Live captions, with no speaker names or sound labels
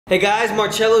Hey guys,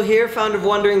 Marcello here, founder of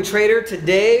Wandering Trader.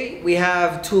 Today we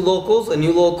have two locals, a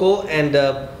new local and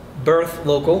a birth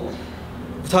local,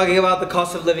 talking about the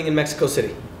cost of living in Mexico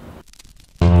City.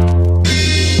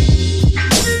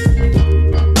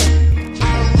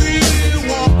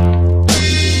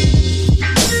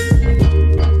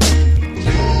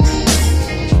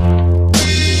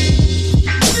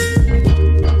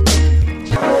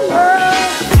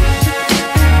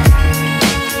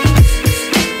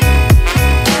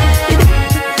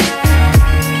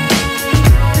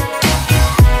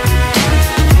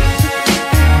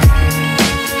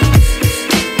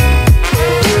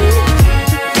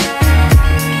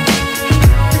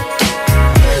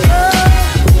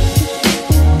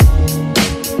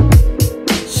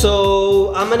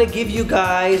 So I'm gonna give you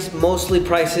guys mostly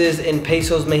prices in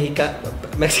pesos,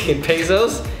 Mexican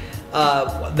pesos.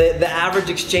 The average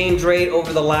exchange rate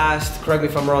over the last, correct me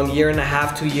if I'm wrong, year and a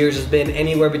half, 2 years has been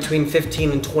anywhere between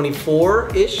 15 and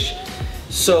 24-ish.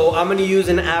 So I'm gonna use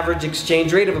an average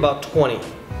exchange rate of about 20.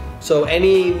 So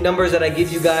any numbers that I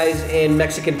give you guys in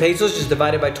Mexican pesos, just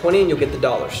divide it by 20 and you'll get the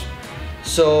dollars.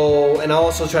 So, and I'll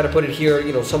also try to put it here,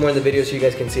 you know, somewhere in the video so you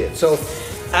guys can see it. So,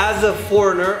 as a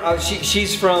foreigner,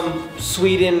 she's from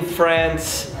Sweden,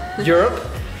 France, Europe,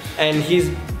 and he's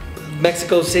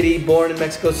Mexico City, born in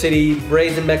Mexico City,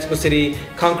 raised in Mexico City,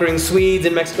 conquering Swedes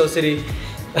in Mexico City.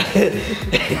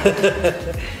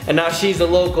 And now she's a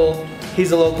local,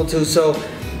 he's a local too. So,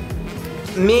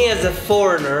 me as a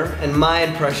foreigner, and my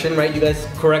impression, right, you guys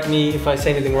correct me if I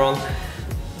say anything wrong,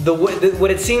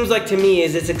 what it seems like to me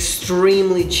is it's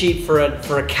extremely cheap for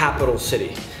a capital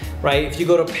city, right? If you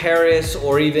go to Paris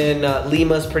or even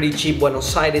Lima's pretty cheap,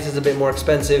 Buenos Aires is a bit more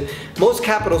expensive. Most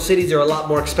capital cities are a lot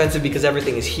more expensive because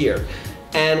everything is here.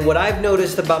 And what I've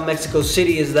noticed about Mexico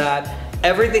City is that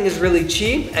everything is really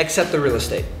cheap except the real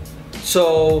estate.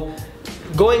 So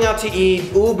going out to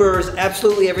eat, Ubers,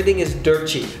 absolutely everything is dirt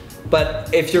cheap.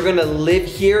 But if you're gonna live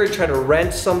here, try to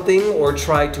rent something or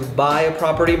try to buy a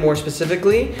property more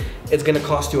specifically, it's gonna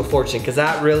cost you a fortune because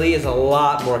that really is a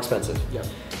lot more expensive. Yep.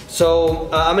 So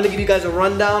I'm gonna give you guys a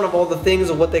rundown of all the things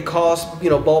of what they cost, you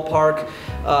know, ballpark.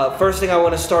 First thing I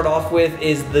wanna start off with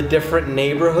is the different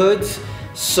neighborhoods.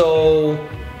 So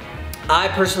I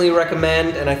personally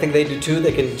recommend, and I think they do too,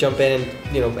 they can jump in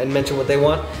and, you know, and mention what they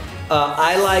want.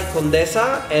 I like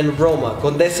Condesa and Roma.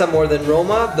 Condesa more than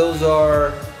Roma. Those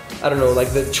are, I don't know,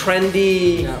 like the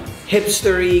trendy,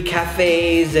 hipstery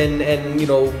cafes and you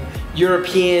know,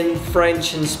 European,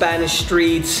 French and Spanish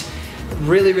streets.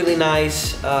 Really, really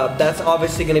nice. That's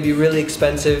obviously gonna be really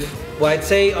expensive. Well, I'd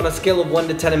say on a scale of 1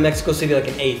 to 10 in Mexico City, like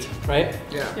an 8, right?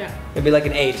 Yeah. Maybe like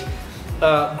an 8.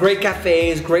 Great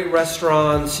cafes, great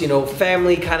restaurants, you know,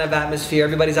 family kind of atmosphere.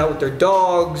 Everybody's out with their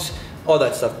dogs, all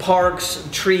that stuff. Parks,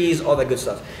 trees, all that good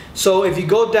stuff. So if you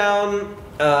go down,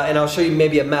 and I'll show you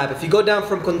maybe a map. If you go down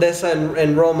from Condesa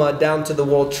and Roma down to the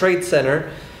World Trade Center,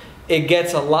 it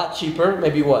gets a lot cheaper.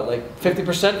 Maybe what, like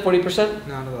 50%, 40%?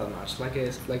 No, not that much. Like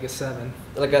a 7.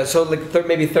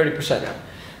 Maybe 30%. Yeah.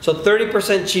 So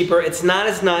 30% cheaper. It's not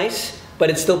as nice,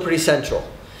 but it's still pretty central.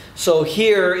 So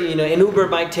here, you know, an Uber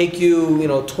might take you, you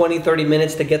know, 20, 30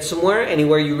 minutes to get somewhere,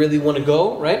 anywhere you really want to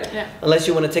go, right? Yeah. Unless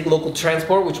you want to take local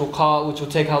transport, which will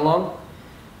take how long?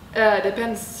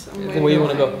 Depends on where you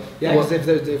want to go. Yeah, well, if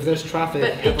there's traffic.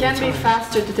 But it can be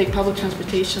faster to take public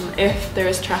transportation if there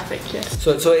is traffic, yes.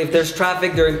 So if there's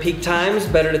traffic during peak times,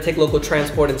 better to take local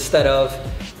transport instead of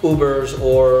Ubers,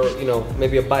 or, you know,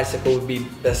 maybe a bicycle would be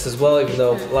best as well, even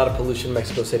though a lot of pollution in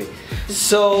Mexico City.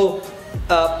 So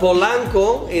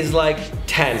Polanco is like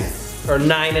 10 or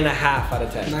 9.5 out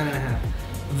of 10. 9.5.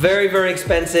 Very, very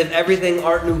expensive. Everything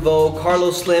Art Nouveau.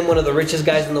 Carlos Slim, one of the richest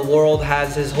guys in the world,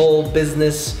 has his whole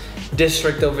business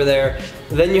district over there.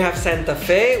 Then you have Santa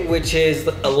Fe, which is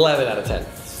 11 out of 10.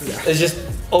 Yeah. It's just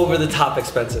over the top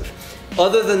expensive.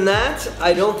 Other than that,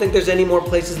 I don't think there's any more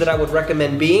places that I would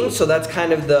recommend being. So that's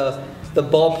kind of the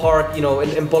ballpark. You know,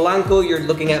 in Polanco, you're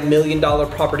looking at $1 million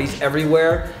properties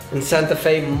everywhere. In Santa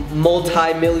Fe,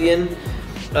 multi-million.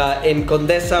 In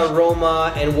Condesa,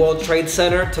 Roma, and World Trade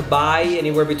Center, to buy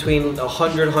anywhere between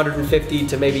 100, 150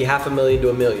 to maybe $500,000 to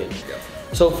 $1 million. Yep.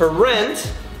 So for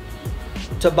rent,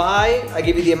 to buy, I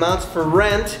give you the amounts for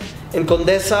rent. In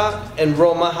Condesa and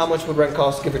Roma, how much would rent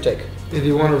cost, give or take? If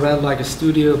you want to rent like a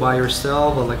studio by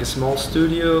yourself or like a small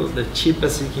studio, the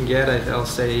cheapest you can get, I'll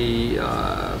say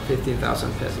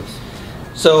 15,000 pesos.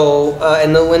 So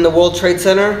in the World Trade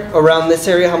Center, around this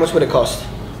area, how much would it cost?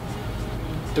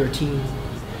 13.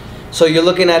 So you're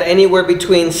looking at anywhere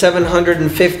between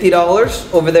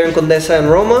 $750 over there in Condesa and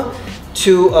Roma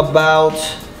to about,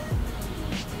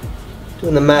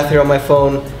 doing the math here on my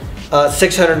phone,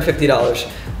 $650.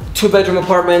 2-bedroom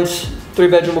apartments,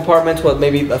 3-bedroom apartments, what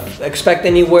maybe expect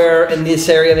anywhere in this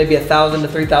area, maybe $1,000 to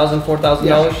 $3,000,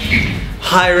 $4,000.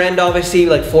 Higher end, obviously,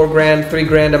 like $4,000,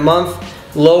 $3,000 a month.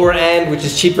 Lower end, which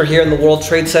is cheaper here in the World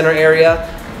Trade Center area,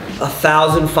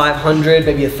 $1,500,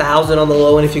 maybe $1,000 on the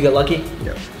low end if you get lucky.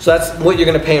 Yep. So that's what you're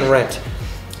gonna pay in rent.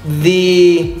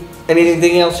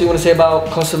 Anything else you want to say about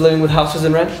cost of living with houses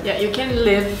and rent? Yeah, you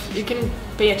can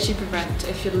pay a cheaper rent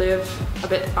if you live a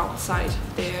bit outside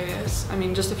the areas. I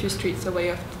mean, just a few streets away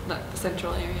of the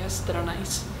central areas that are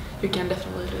nice. You can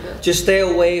definitely do that. Just stay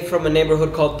away from a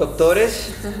neighborhood called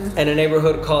Doctores and a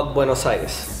neighborhood called Buenos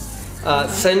Aires.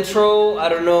 Central, I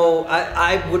don't know.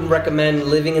 I wouldn't recommend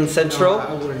living in Central. No,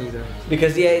 I wouldn't either.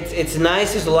 Because yeah, it's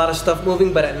nice. There's a lot of stuff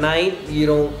moving, but at night you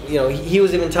don't. You know, he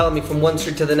was even telling me from one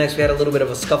street to the next. We had a little bit of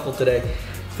a scuffle today.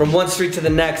 From one street to the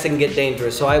next, it can get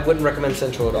dangerous. So I wouldn't recommend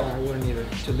Central at all. No, I wouldn't either.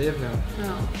 To live now.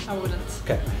 No, I wouldn't.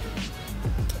 Okay.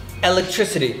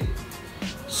 Electricity.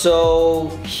 So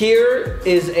here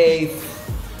is a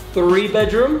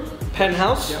 3-bedroom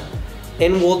penthouse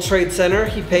in World Trade Center.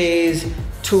 He pays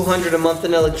 $200 a month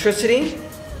in electricity.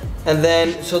 And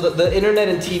then, so the internet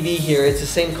and TV here, it's the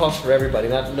same cost for everybody,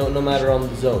 no matter on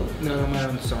the zone. No matter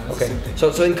on the zone. It's okay. The same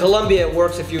thing. So in Colombia it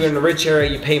works. If you're in a rich area,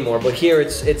 you pay more, but here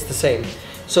it's the same.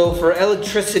 So for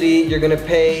electricity, you're gonna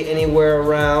pay anywhere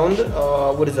around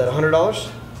what is that?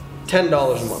 $100? $10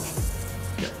 a month.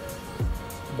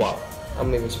 Wow,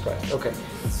 I'm even surprised. Okay.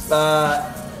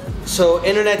 So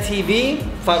internet TV,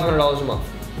 $500 a month.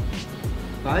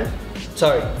 5?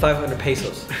 Sorry, 500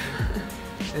 pesos.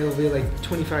 It'll be like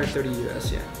 25, 30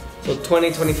 US, yeah. So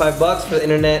 20, 25 bucks for the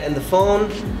internet and the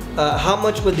phone. How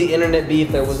much would the internet be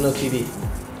if there was no TV?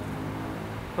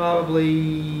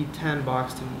 Probably 10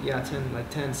 bucks to, 10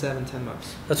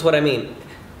 bucks. That's what I mean.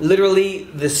 Literally,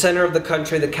 the center of the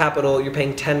country, the capital, you're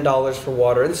paying $10 for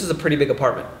water. And this is a pretty big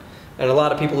apartment. And a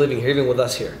lot of people living here, even with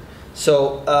us here.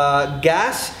 So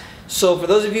gas. So for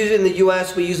those of you in the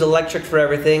US, we use electric for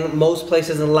everything. Most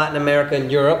places in Latin America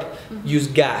and Europe use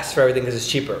gas for everything because it's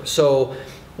cheaper. So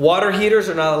water heaters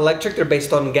are not electric, they're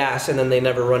based on gas and then they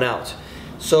never run out.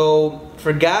 So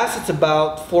for gas, it's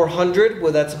about 400,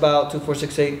 well that's about 2, 4,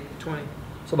 6, 8, 20.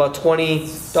 So about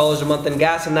 $20 a month in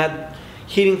gas, and that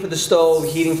heating for the stove,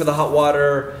 heating for the hot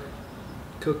water,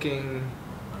 cooking,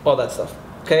 all that stuff.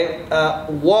 Okay,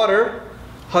 water,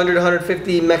 100,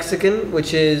 150 Mexican,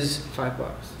 which is $5.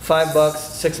 $5,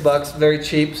 $6, very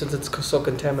cheap since it's so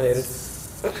contaminated.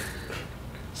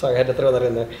 Sorry, I had to throw that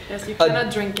in there. Yes, you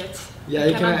cannot drink it. Yeah,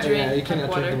 you cannot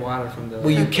drink the water from the...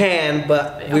 Well, you can,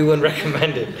 but we wouldn't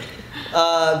recommend it.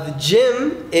 The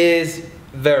gym is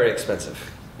very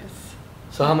expensive. Yes.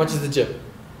 So how much is the gym?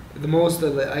 The most,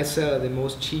 I said the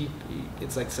most cheap,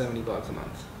 it's like $70 a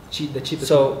month. The cheapest.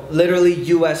 So literally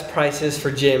US prices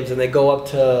for gyms, and they go up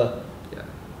to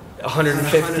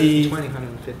 150.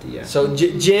 150, yeah. So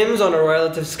gyms on a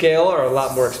relative scale are a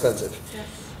lot more expensive. Yes.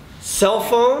 Cell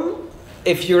phone,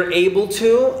 if you're able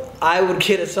to, I would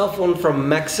get a cell phone from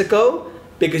Mexico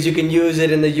because you can use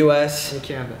it in the US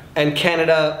and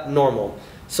Canada normal.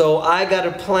 So I got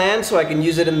a plan so I can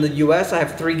use it in the US. I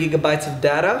have 3 gigabytes of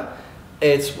data.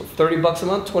 It's $30 a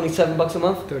month, 27 bucks a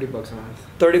month. $30 a month.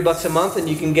 30 bucks a month, and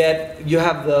you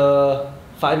have the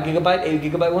 5 gigabyte, 8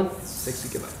 gigabyte one? 6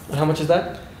 gigabyte. And how much is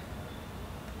that?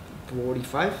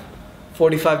 45?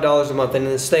 $45 a month. And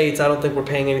in the States, I don't think we're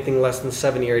paying anything less than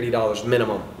 $70 or $80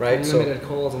 minimum, right? Unlimited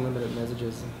calls, unlimited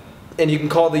messages. And you can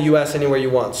call the US anywhere you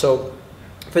want. So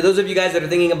for those of you guys that are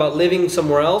thinking about living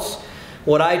somewhere else,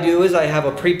 what I do is I have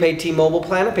a prepaid T-Mobile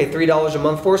plan. I pay $3 a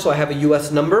month for, so I have a US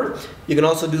number. You can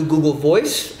also do Google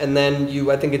Voice, and then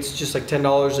I think it's just like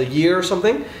 $10 a year or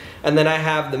something. And then I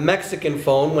have the Mexican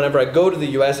phone. Whenever I go to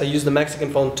the US, I use the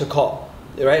Mexican phone to call,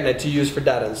 right? And to use for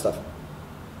data and stuff.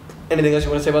 Anything else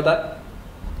you want to say about that?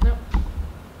 No.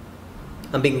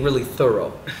 I'm being really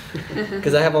thorough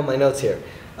because I have all my notes here.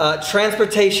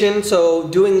 Transportation, so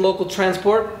doing local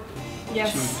transport.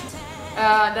 Yes.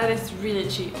 That is really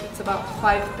cheap. It's about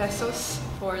 5 pesos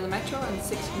for the metro and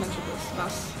 6 metro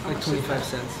bus. Like 25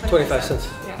 cents. 25 cents.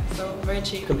 Yeah, so very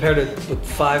cheap. Compared to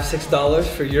 $5, $6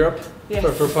 for Europe? Yes.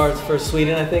 For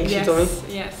Sweden, I think she told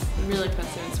me? Yes, really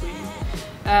expensive in Sweden.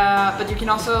 But you can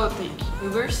also take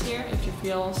Ubers here if you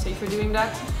feel safer doing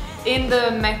that. In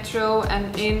the metro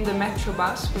and in the metro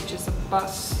bus, which is a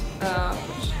bus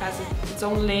which has its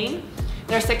own lane,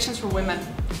 there are sections for women.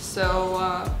 So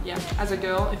yeah, as a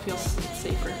girl, it feels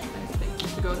safer, I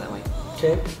think, to go that way.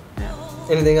 Okay. Yeah.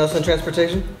 Anything else on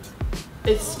transportation?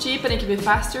 It's cheap and it can be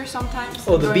faster sometimes.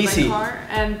 Oh, the going BC. by car.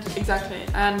 And exactly.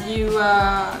 And you,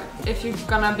 if you're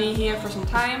gonna be here for some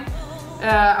time,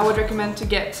 I would recommend to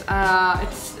get,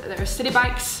 there are city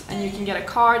bikes, and you can get a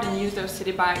card and use those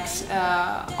city bikes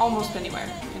almost anywhere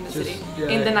in the city,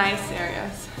 in the nice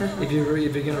areas. If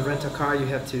you're gonna rent a car, you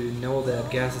have to know that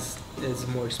gas is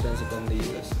more expensive than the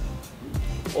US.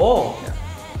 Oh,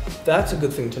 that's a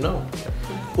good thing to know.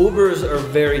 Ubers are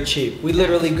very cheap. We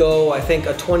literally go, I think,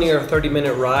 a 20 or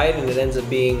 30-minute ride, and it ends up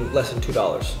being less than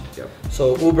 $2. Yep.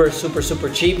 So Uber is super, super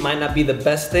cheap. Might not be the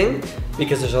best thing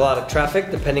because there's a lot of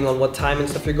traffic depending on what time and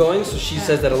stuff you're going. So she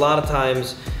says that a lot of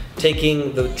times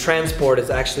taking the transport is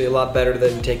actually a lot better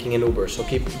than taking an Uber. So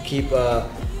keep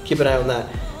an eye on that.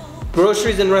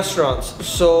 Groceries and restaurants.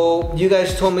 So you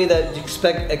guys told me that you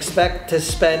expect to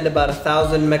spend about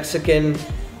 1,000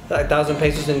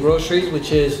 pesos in groceries,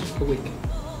 which is A week.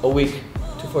 a week.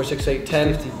 2, 4, 6, 8,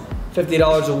 10,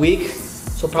 $50 a week.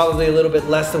 So probably a little bit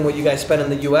less than what you guys spend in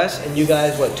the US. And you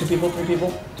guys, what, 2 people, 3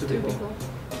 people? Two people.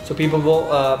 So people,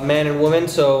 man and woman.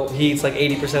 So he eats like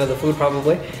 80% of the food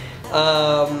probably.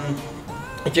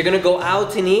 If you're gonna go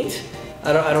out and eat,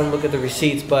 I don't look at the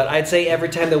receipts, but I'd say every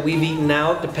time that we've eaten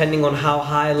out, depending on how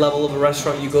high level of a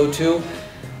restaurant you go to,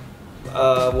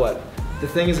 what? The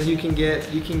thing is that you can get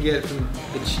from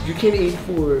you can eat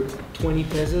for 20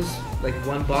 pesos, like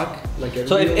 $1, like every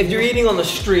So if you're eating on the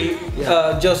street,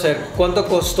 Joseph, ¿cuánto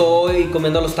costó y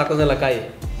comiendo los tacos en la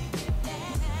calle?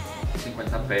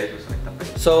 50 pesos, 30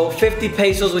 pesos. So 50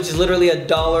 pesos, which is literally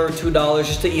 $1 or $2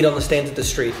 just to eat on the stands at the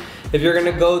street. If you're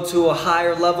gonna go to a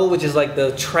higher level, which is like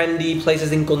the trendy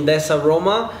places in Condesa,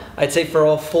 Roma, I'd say for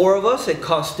all 4 of us, it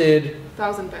costed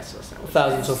 1,000 pesos.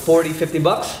 1,000, so 40, 50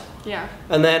 bucks. Yeah.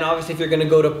 And then obviously if you're gonna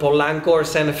go to Polanco or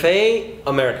Santa Fe,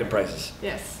 American prices.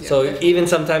 Yes. So even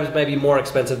sometimes it might be more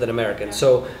expensive than American.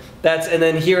 So that's, and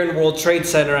then here in World Trade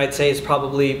Center, I'd say it's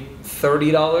probably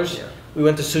 $30. Yeah. We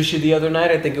went to sushi the other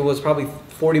night. I think it was probably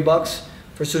 40 bucks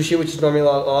for sushi, which is normally a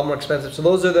lot more expensive. So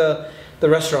those are the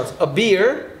restaurants. A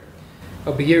beer.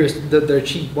 A beer is they're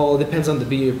cheap. Well, it depends on the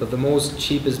beer, but the most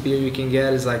cheapest beer you can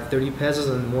get is like 30 pesos,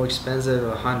 and more expensive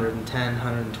 110,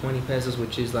 120 pesos,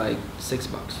 which is like $6.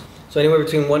 So anywhere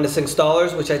between $1 to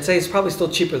 $6, which I'd say is probably still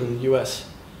cheaper than the US.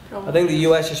 I think the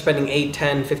US you're spending $8,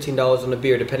 $10, $15 on a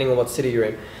beer, depending on what city you're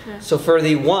in. Yeah. So for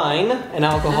the wine and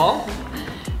alcohol,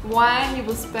 Wine, you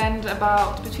will spend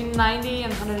about between 90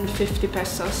 and 150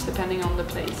 pesos, depending on the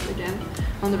place again,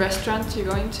 on the restaurant you're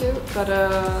going to. But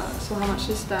so how much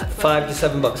is that? $5 to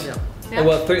 $7. Yeah. Yeah.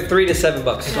 Well, $3 to $7. A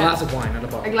glass of wine, not a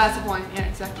bottle. A glass of wine, yeah,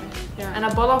 exactly. Yeah, and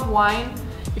a bottle of wine,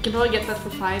 you can probably get that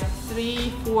for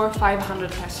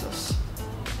 500 pesos.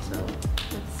 So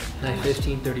that's Like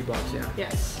 15, 30 bucks, yeah.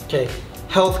 yes. Okay,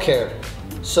 healthcare.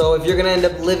 So if you're gonna end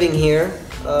up living here,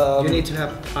 You need to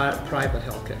have private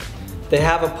healthcare. they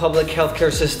have a public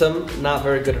healthcare system, not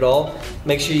very good at all.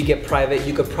 Make sure you get private.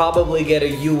 You could probably get a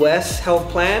US health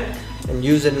plan and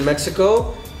use it in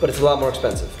Mexico, but it's a lot more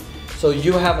expensive. So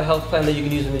you have a health plan that you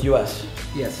can use in the US.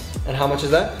 Yes. And how much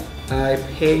is that? I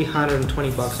pay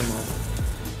 120 bucks a month.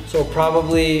 So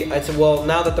probably, I'd say, well,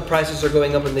 now that the prices are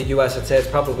going up in the US, I'd say it's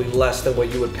probably less than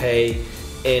what you would pay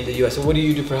in the US. So what do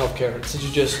you do for healthcare since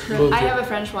you just moved I here? have a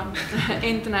French one,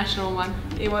 international one.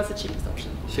 It was the cheapest option.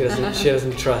 She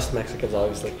doesn't trust Mexicans,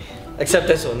 obviously. Except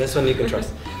this one you can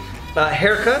trust.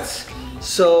 Haircuts.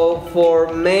 So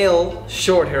for male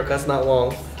short haircuts, not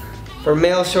long. For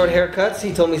male short haircuts,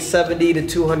 he told me 70 to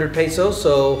 200 pesos.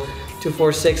 So 2,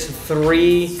 4, 6,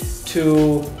 3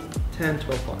 to 10,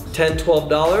 12 bucks. $10,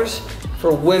 $12.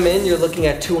 For women, you're looking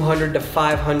at 200 to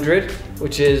 500,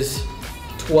 which is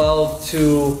 12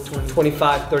 to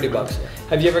 25, 30 bucks.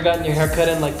 Have you ever gotten your hair cut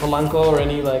in like Polanco or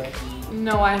any like?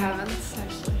 No, I haven't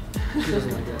actually. She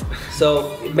doesn't like that.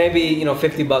 So maybe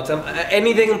 50 bucks.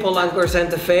 Anything in Polanco or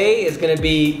Santa Fe is gonna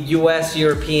be US,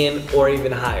 European, or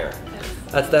even higher.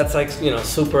 That's like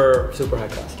super high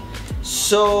class.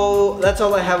 So that's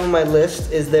all I have on my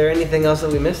list. Is there anything else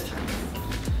that we missed?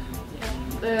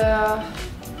 No,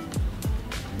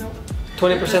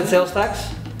 20% sales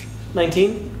tax?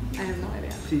 19? I have no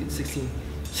idea. 16.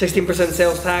 16%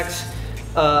 sales tax.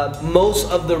 Most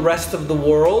of the rest of the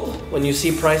world, when you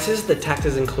see prices, the tax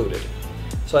is included.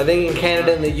 So I think in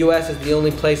Canada and the US is the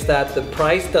only place that the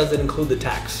price doesn't include the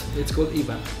tax. It's called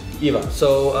IVA. IVA.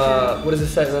 So what does it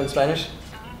say in Spanish?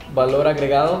 Valor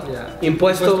agregado? Yeah.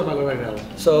 Impuesto. valor agregado.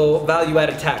 So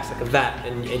value-added tax, like a VAT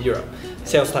in Europe.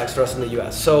 Sales tax for us in the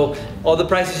US. So all the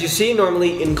prices you see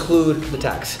normally include the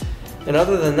tax. And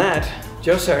other than that,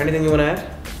 Joseph, anything you want to add?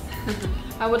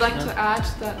 I would like to add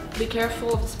that be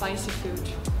careful of spicy food.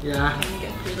 Yeah. Can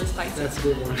get really spicy. That's a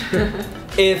good one.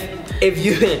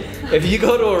 If you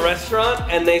go to a restaurant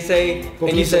and they say,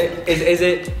 and you say, is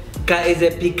it is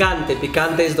it picante?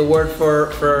 Picante is the word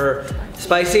for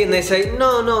spicy, and they say,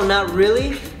 no, not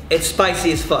really. It's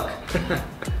spicy as fuck.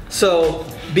 So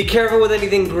be careful with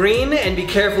anything green and be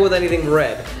careful with anything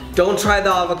red. Don't try the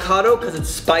avocado because it's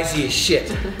spicy as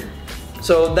shit.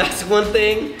 So that's one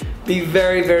thing. Be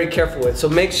very, very careful with. So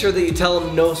make sure that you tell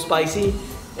them no spicy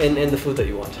in the food that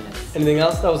you want. Anything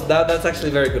else? That's actually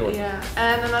a very good one. Yeah,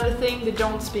 and another thing, they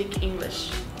don't speak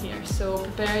English here, so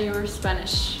prepare your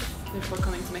Spanish before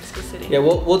coming to Mexico City. Yeah,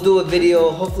 we'll do a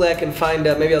video. Hopefully I can find,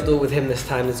 maybe I'll do it with him this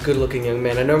time, this good looking young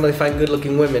man. I normally find good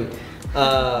looking women,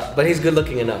 but he's good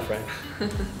looking enough, right?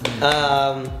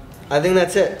 I think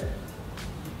that's it.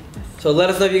 So let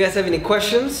us know if you guys have any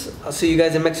questions. I'll see you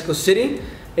guys in Mexico City.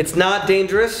 It's not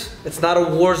dangerous. It's not a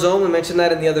war zone. We mentioned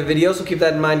that in the other video, so keep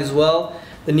that in mind as well.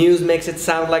 The news makes it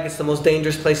sound like it's the most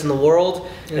dangerous place in the world.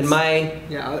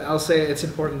 I'll say it's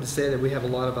important to say that we have a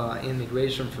lot of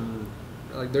immigration from,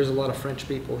 like, there's a lot of French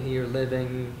people here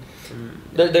living.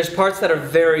 There's parts that are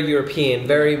very European,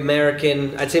 very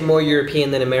American. I'd say more European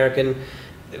than American.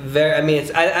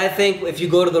 I think if you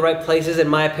go to the right places, in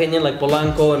my opinion, like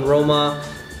Polanco and Roma,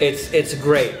 it's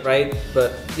great, right?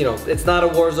 But you know, it's not a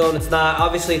war zone.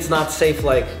 Obviously it's not safe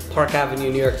like Park Avenue,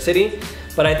 New York City.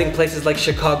 But I think places like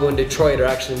Chicago and Detroit are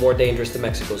actually more dangerous than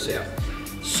Mexico City.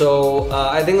 Yeah. So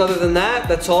I think other than that,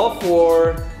 that's all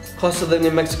for Cost of Living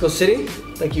in Mexico City.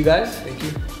 Thank you guys. Thank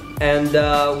you. And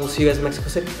we'll see you guys in Mexico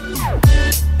City.